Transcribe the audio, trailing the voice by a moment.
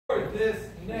this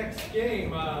next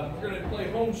game. We're going to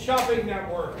play Home Shopping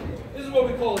Network. This is what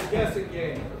we call a guessing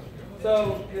game.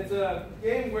 So it's a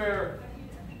game where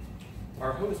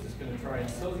our host is going to try and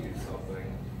sell you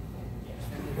something.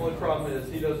 The only problem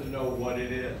is he doesn't know what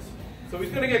it is. So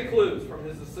he's going to get clues from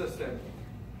his assistant.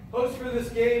 Host for this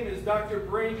game is Dr.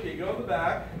 Brainpea. Go in the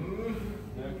back.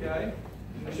 Okay.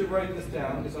 I should write this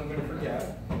down because I'm going to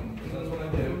forget. That's what I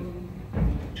do.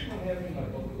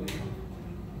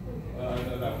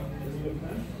 No, that one.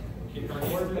 Keep your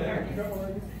word there.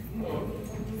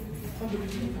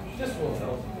 This will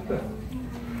help.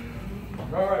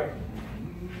 All right.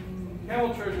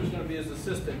 Camel Treasure is going to be his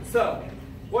assistant. So,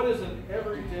 what is an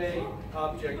everyday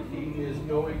object he is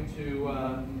going to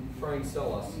try and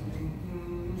sell us?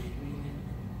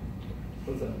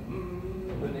 What's that?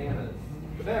 Bananas.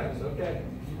 Bananas, okay.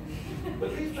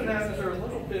 But these bananas are a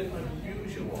little bit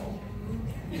unusual.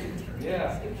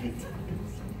 Yeah.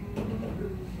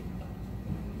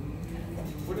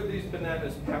 What are these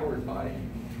bananas powered by?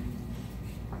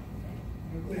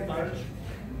 Nuclear fission.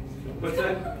 What's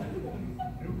that?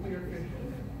 Nuclear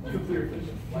fission. Nuclear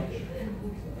fission.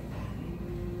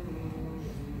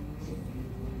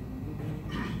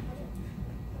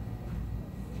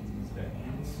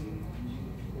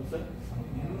 What's that?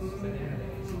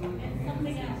 And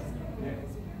something else.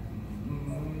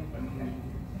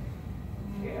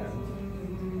 And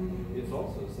it's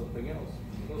also something else.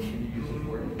 What else can you use it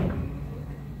for?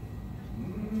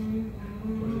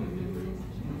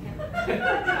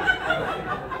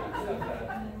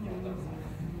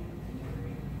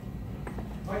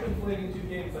 Am I conflating two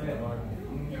games I have on?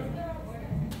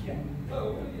 Yeah.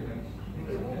 Oh,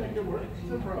 We'll make it work.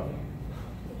 No problem.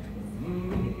 Do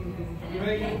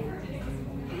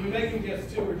we make him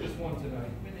guess two or just one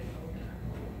tonight?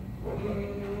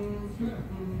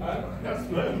 That's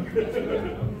good.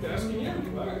 I'm asking you.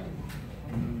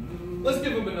 Let's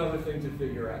give him another thing to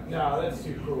figure out. No, that's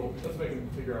too cruel. Let's make him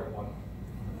figure out one.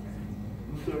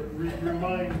 So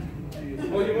remind me.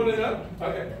 Oh, you want to know?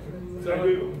 Okay. I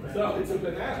do. So it's a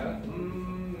banana.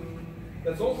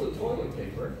 That's also toilet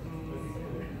paper.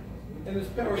 And it's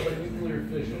powered by nuclear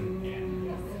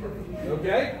fission.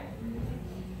 Okay?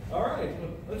 All right.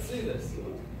 Let's see this.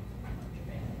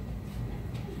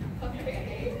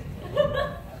 Okay.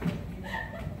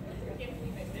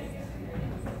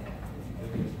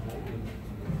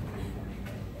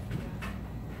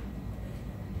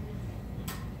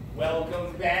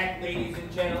 Welcome back, ladies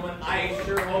and gentlemen. I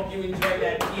sure hope you enjoyed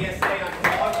that PSA on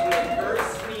dogs with her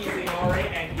sneezing, all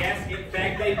right? And yes, in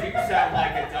fact, they do sound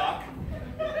like a duck.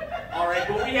 All right,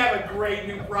 but we have a great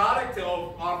new product to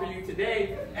offer you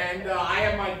today, and I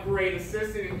have my great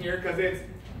assistant in here because it's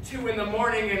 2 in the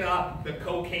morning and the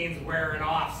cocaine's wearing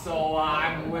off, so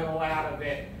I'm a little out of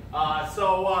it.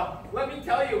 So let me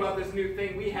tell you about this new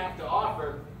thing we have to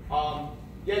offer.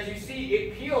 As you see,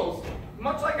 it peels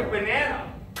much like a banana.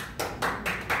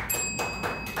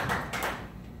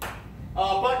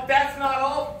 But that's not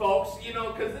all, folks, you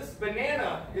know, because this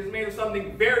banana is made of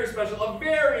something very special, a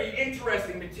very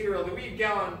interesting material that we've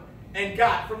gone and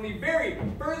got from the very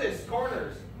furthest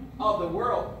corners of the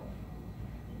world.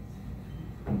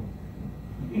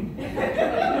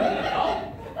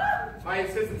 Oh, my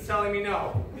assistant's telling me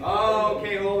no. Oh,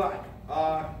 okay, hold on.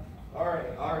 All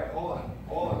right, hold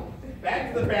on.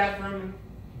 Back to the bathroom.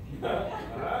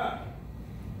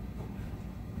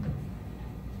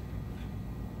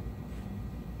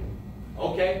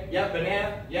 Okay, yeah,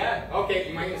 banana, yeah.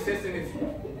 Okay, my assistant is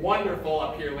wonderful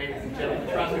up here, ladies and gentlemen.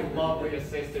 Trust me, lovely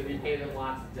assistant. We pay them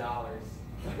lots of dollars.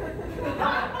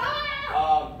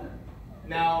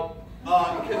 Now,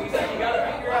 because you see, you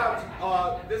gotta figure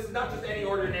out, this is not just any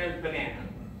ordinary banana,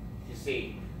 you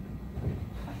see.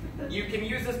 You can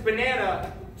use this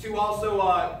banana to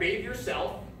also bathe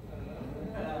yourself.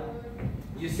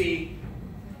 You see,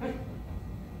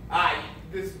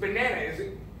 this banana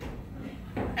is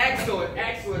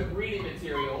excellent reading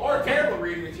material, or terrible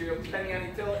reading material, depending on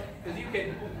until it, because you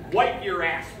can wipe your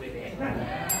ass with it.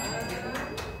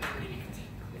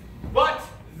 But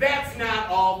that's not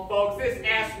all, folks. This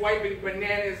ass-wiping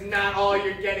banana is not all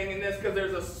you're getting in this, because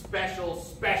there's a special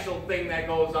thing that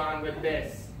goes on with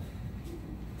this.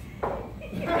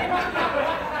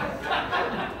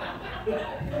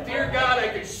 Dear God, I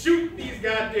could shoot these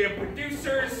goddamn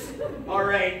producers. All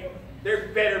right. There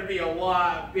better be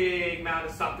a big amount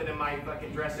of something in my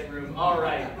fucking dressing room. All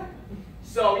right.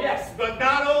 So yes, but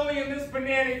not only in this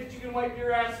banana that you can wipe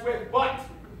your ass with, but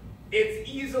it's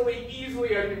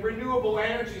easily a renewable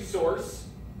energy source.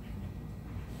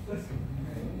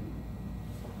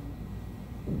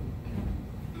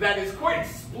 That is quite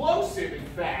explosive, in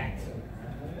fact.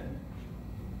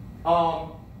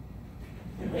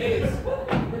 is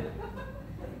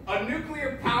a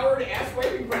nuclear-powered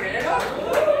ass-waving banana.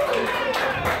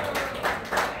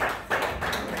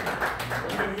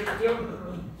 We're going to give it to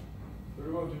him.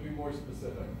 We're going to be more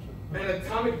specific. An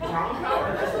atomic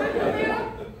bomb-powered ass-waving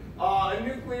banana. A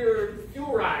nuclear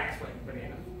fuel rod ass-waving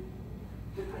banana.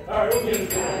 All right, we'll get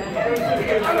it. I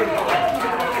don't know.